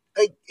for...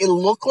 It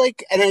looked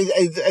like, and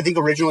I think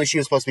originally she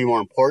was supposed to be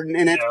more important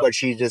in it, but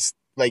she just,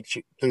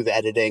 through the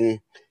editing...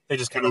 They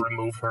just kind of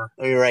removed her.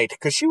 You're right,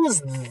 because she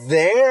was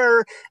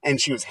there,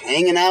 and she was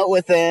hanging out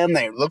with them,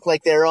 they looked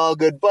like they were all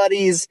good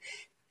buddies,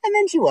 and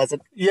then she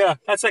wasn't. Yeah,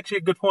 that's actually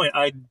a good point.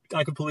 I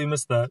completely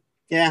missed that.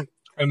 Yeah.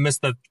 I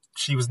missed that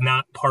she was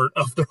not part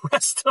of the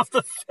rest of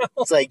the film.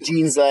 It's like,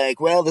 Gene's like,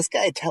 well, this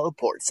guy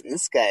teleports, and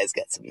this guy's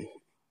got some...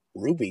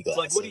 ruby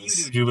glasses. It's like, what do you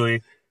do,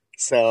 Jubilee?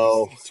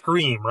 So...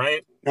 Scream,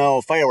 right?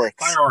 No,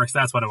 fireworks. Fireworks,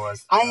 that's what it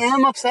was. I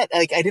am upset.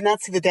 I did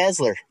not see the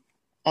Dazzler.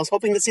 I was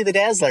hoping to see the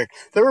Dazzler.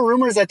 There were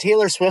rumors that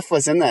Taylor Swift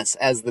was in this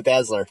as the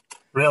Dazzler.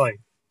 Really?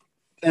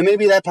 And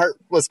maybe that part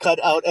was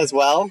cut out as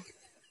well.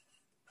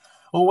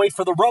 We'll wait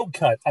for the road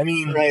cut. I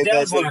mean,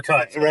 Dazzler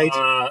cut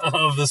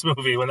of this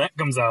movie when that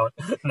comes out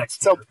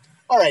next year.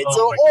 All right.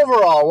 So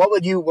overall, what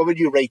would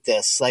you rate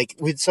this?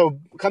 So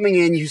coming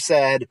in, you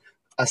said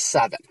a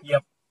 7.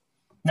 Yep.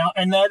 Now,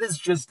 and that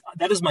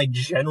is my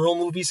general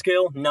movie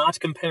scale, not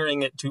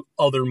comparing it to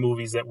other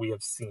movies that we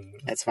have seen.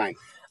 That's fine.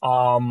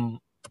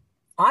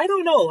 I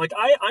don't know.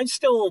 I'm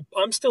still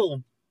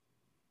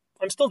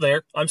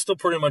there. I'm still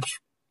pretty much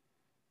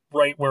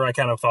right where I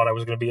kind of thought I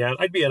was going to be at.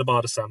 I'd be at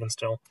about a 7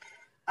 still.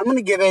 I'm going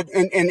to give it,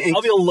 and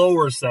I'll be a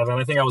lower 7.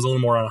 I think I was a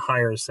little more on a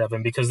higher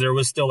 7 because there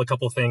was still a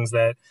couple things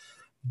that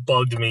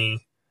bugged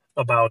me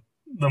about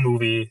the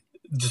movie,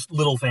 just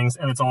little things,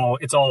 and it's all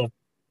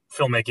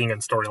filmmaking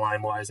and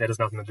storyline wise. It has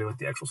nothing to do with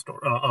the actual story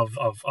of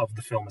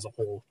the film as a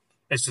whole.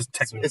 It's just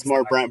technical. It's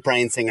more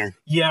Bryan Singer.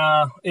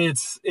 Yeah,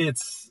 it's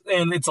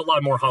a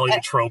lot more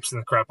Hollywood tropes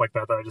and crap like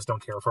that I just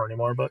don't care for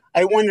anymore. But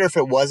I wonder if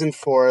it wasn't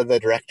for the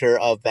director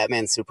of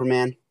Batman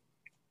Superman.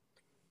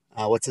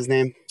 What's his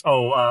name?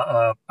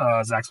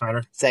 Zack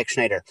Snyder. Zack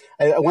Snyder.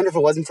 I wonder if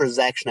it wasn't for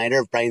Zack Snyder,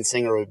 if Bryan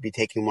Singer would be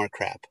taking more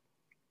crap.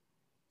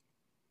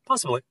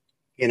 Possibly.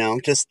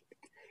 Just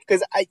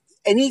because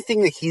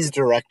anything that he's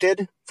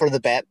directed for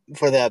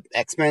the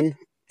X-Men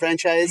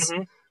franchise,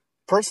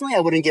 personally, I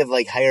wouldn't give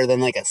higher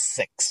than a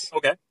 6.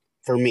 Okay.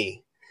 For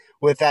me,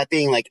 with that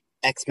being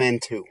X-Men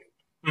 2.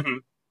 Mm-hmm.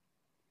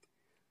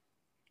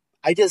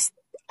 I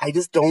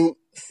just don't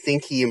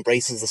think he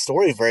embraces the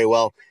story very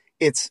well.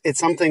 It's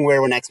something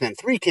where when X-Men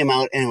 3 came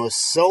out and it was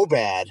so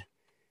bad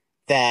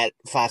that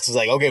Fox was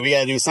like, okay, we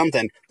got to do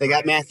something. They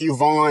got Matthew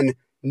Vaughn,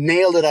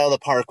 nailed it out of the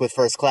park with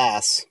First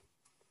Class,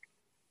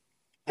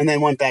 and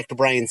then went back to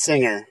Bryan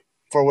Singer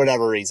for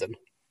whatever reason.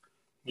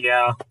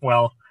 Yeah,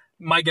 well,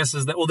 my guess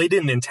is that, they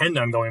didn't intend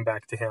on going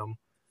back to him.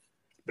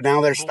 But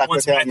now they're stuck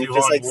with him,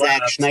 just like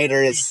Zack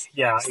Snyder is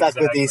stuck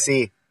with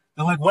DC.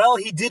 They're like, well,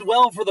 he did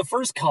well for the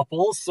first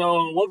couple,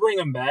 so we'll bring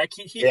him back.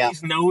 He at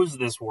least knows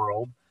this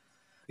world.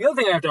 The other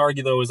thing I have to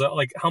argue, though, is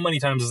that, how many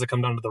times does it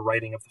come down to the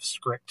writing of the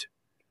script?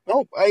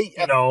 Oh,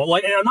 and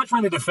I'm not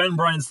trying to defend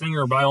Bryan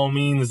Singer by all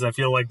means. I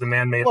feel like the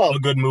man made a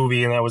good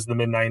movie, and that was the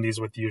mid-'90s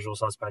with The Usual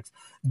Suspects.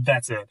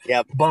 That's it.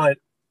 Yep. But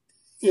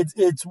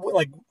it's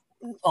like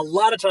a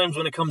lot of times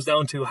when it comes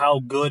down to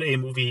how good a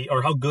movie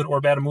or how good or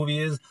bad a movie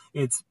is,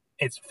 it's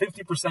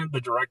 50%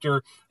 the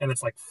director and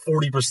it's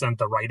 40%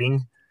 the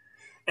writing,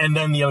 and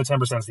then the other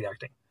 10% is the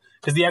acting.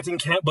 Because the acting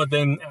can't. But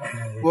then,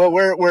 well,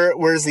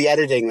 where's the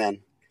editing then?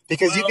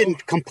 Because you can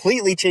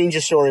completely change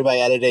a story by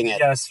editing it.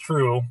 Yes,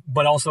 true.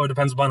 But also it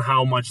depends upon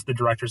how much the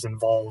director's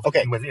involved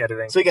with the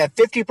editing. So you got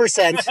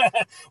 50%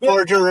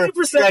 for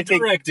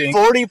directing,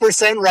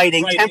 40%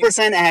 writing,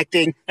 10%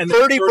 acting, and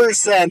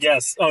 30%,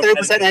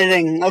 30%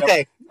 editing.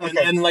 Okay. And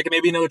then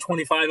maybe another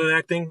 25 of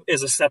acting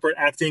is a separate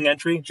acting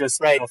entry.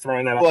 Just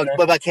throwing that out there.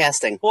 What about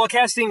casting? Well,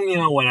 casting,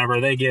 whatever.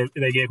 They get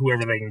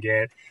whoever they can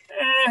get.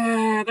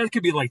 That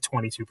could be like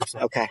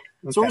 22%. Okay.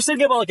 So we're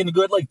sitting about like in a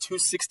good like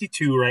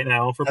 262 right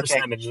now for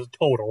percentages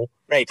total.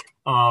 Right.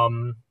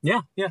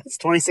 Yeah. It's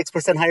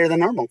 26% higher than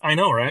normal. I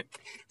know, right?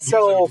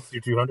 So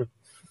 200.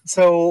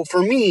 So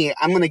for me,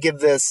 I'm gonna give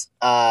this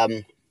a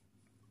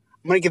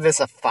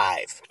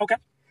 5. Okay.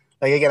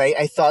 Like again,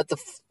 I thought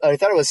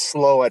it was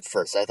slow at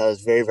first. I thought it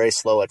was very, very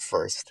slow at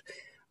first.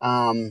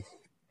 I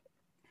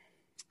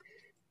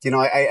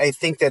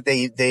think that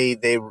they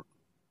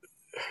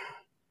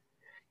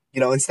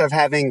instead of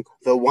having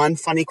the one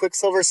funny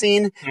Quicksilver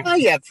scene,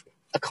 you have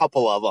a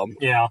couple of them.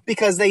 Yeah.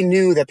 Because they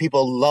knew that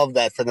people loved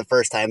that for the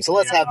first time. So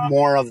let's have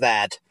more of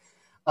that.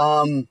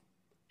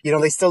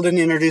 They still didn't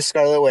introduce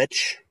Scarlet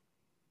Witch.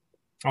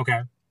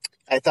 Okay.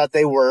 I thought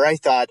they were. I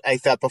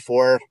thought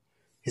before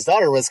his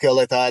daughter was killed,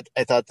 I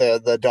thought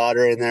the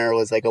daughter in there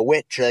was like a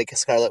witch, like a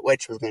Scarlet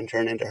Witch was going to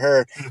turn into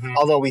her. Mm-hmm.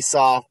 Although we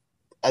saw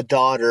a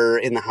daughter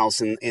in the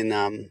house in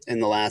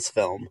the last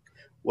film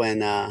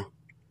when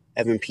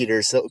Evan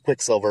Peters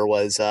Quicksilver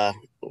was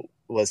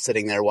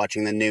sitting there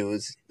watching the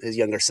news. His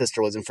younger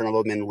sister was in front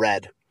of him in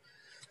red.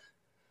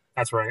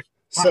 That's right.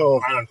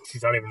 So I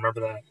don't even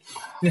remember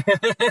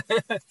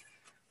that.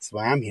 That's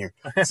why I'm here.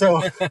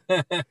 So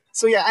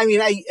yeah, I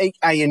mean,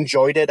 I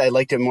enjoyed it. I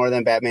liked it more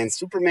than Batman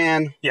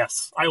Superman.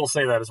 Yes, I will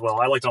say that as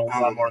well. I liked it a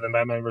lot more than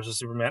Batman versus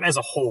Superman as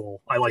a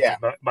whole. I liked it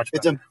much better.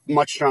 It's a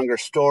much stronger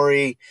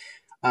story.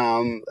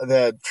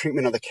 The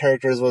treatment of the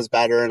characters was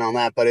better and all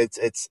that, but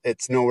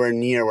it's nowhere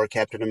near where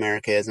Captain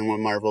America is and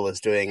what Marvel is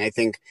doing. I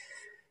think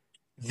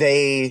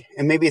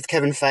and maybe it's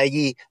Kevin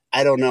Feige,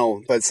 I don't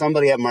know, but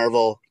somebody at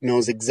Marvel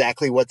knows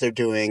exactly what they're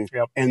doing,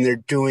 and they're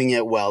doing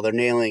it well. They're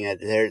nailing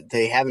it.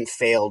 They haven't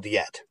failed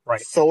yet. Right.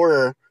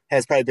 Thor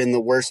has probably been the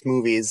worst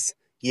movies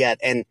yet,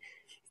 and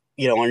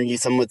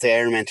some would say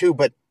Iron Man 2,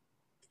 but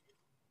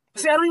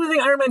see, I don't even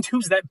think Iron Man 2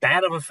 is that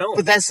bad of a film.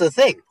 But that's the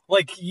thing.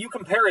 Like, you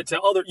compare it to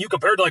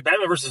like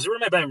Batman versus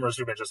Superman. Batman versus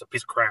Superman is just a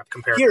piece of crap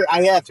compared Here,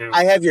 to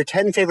I have your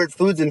 10 favorite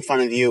foods in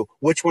front of you.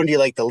 Which one do you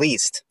like the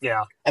least?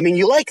 Yeah. I mean,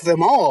 you like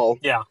them all.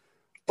 Yeah.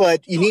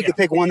 But you need to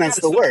pick one that's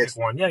the worst.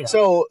 One. Yeah.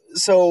 So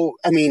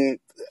I mean,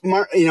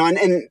 I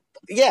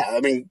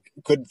mean,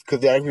 could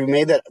the argument be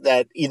made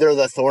that either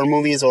the Thor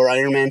movies or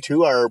Iron Man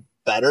 2 are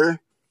better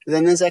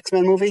than this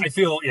X-Men movie? I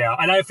feel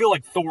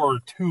like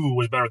Thor 2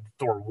 was better than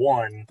Thor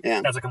 1.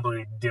 Yeah. That's a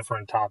completely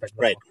different topic,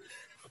 though. Right.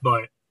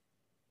 But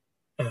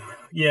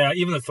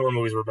even the Thor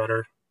movies were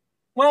better.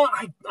 Well,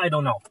 I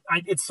don't know.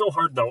 It's so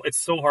hard though. It's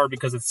so hard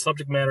because it's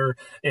subject matter.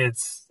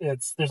 There's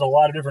a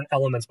lot of different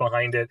elements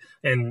behind it,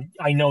 and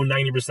I know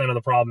 90% of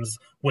the problems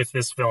with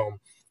this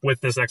film,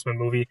 with this X-Men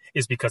movie,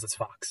 is because it's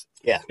Fox.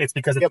 Yeah. It's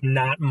because it's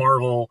not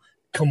Marvel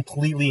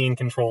completely in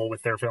control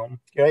with their film.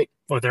 Right.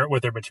 With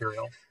their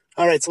material.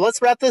 All right, so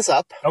let's wrap this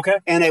up. Okay.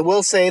 And I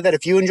will say that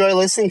if you enjoy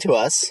listening to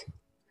us,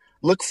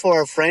 look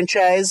for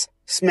Franchise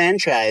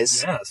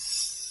Smanchise.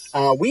 Yes.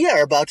 We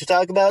are about to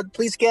talk about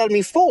Police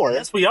Academy 4.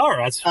 Yes, we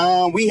are.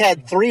 We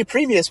had 3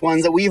 previous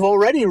ones that we've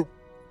already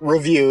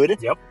reviewed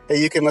that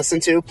you can listen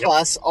to,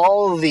 plus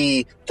all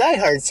the Die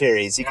Hard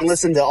series. You can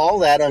listen to all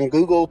that on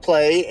Google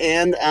Play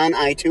and on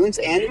iTunes,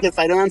 and you can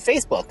find it on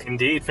Facebook.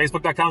 Indeed.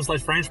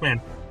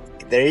 Facebook.com/Frenchman.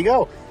 There you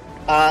go.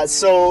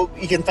 So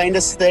you can find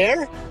us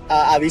there.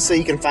 Obviously,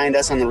 you can find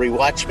us on the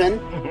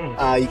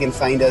Rewatchmen. You can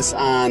find us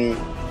on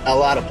a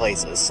lot of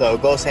places. So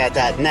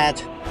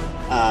ghosthat.net,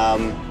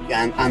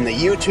 on the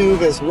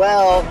YouTube as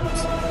well.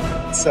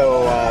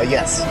 So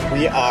yes,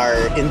 we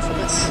are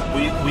infamous.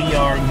 We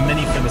are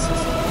many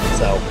famouses.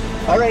 So,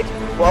 all right.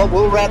 Well,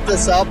 we'll wrap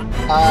this up.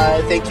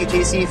 Thank you,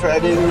 TC, for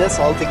editing this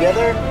all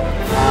together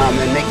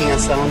and making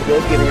us sound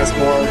good, giving us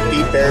more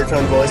deep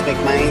baritone voice, make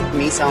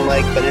me sound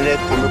like Benedict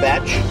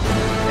Cumberbatch,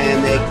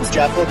 and make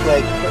Jeff look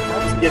like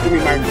you have to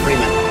be Martin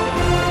Freeman.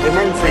 You're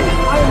Martin Freeman.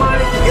 Hi,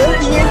 Martin. You're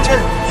the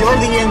intern. You're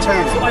the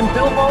intern. So I'm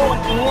Bilbo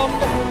and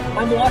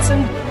I'm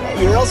Watson.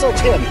 You're also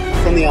Tim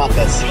from The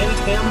Office. And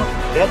Tim.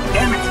 Yep.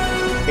 Damn it.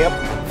 Yep.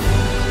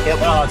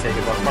 Well, I'll take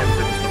it. Martin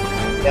Freeman.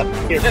 Yep.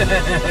 Here.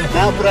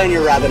 Now put on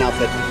your Robin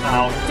outfit.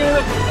 Oh, damn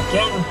it.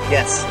 Again.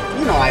 Yes.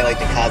 You know I like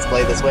to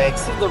cosplay this way.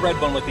 This is the red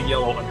one with the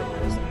yellow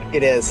underwear, isn't it?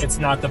 It is. It's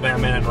not the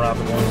Batman and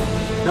Robin one.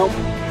 Nope.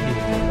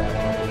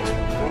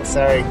 Oh,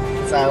 sorry.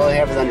 It's all I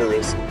have is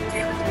underoos.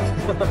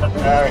 All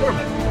right.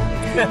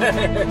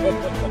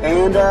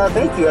 And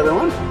thank you,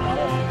 everyone.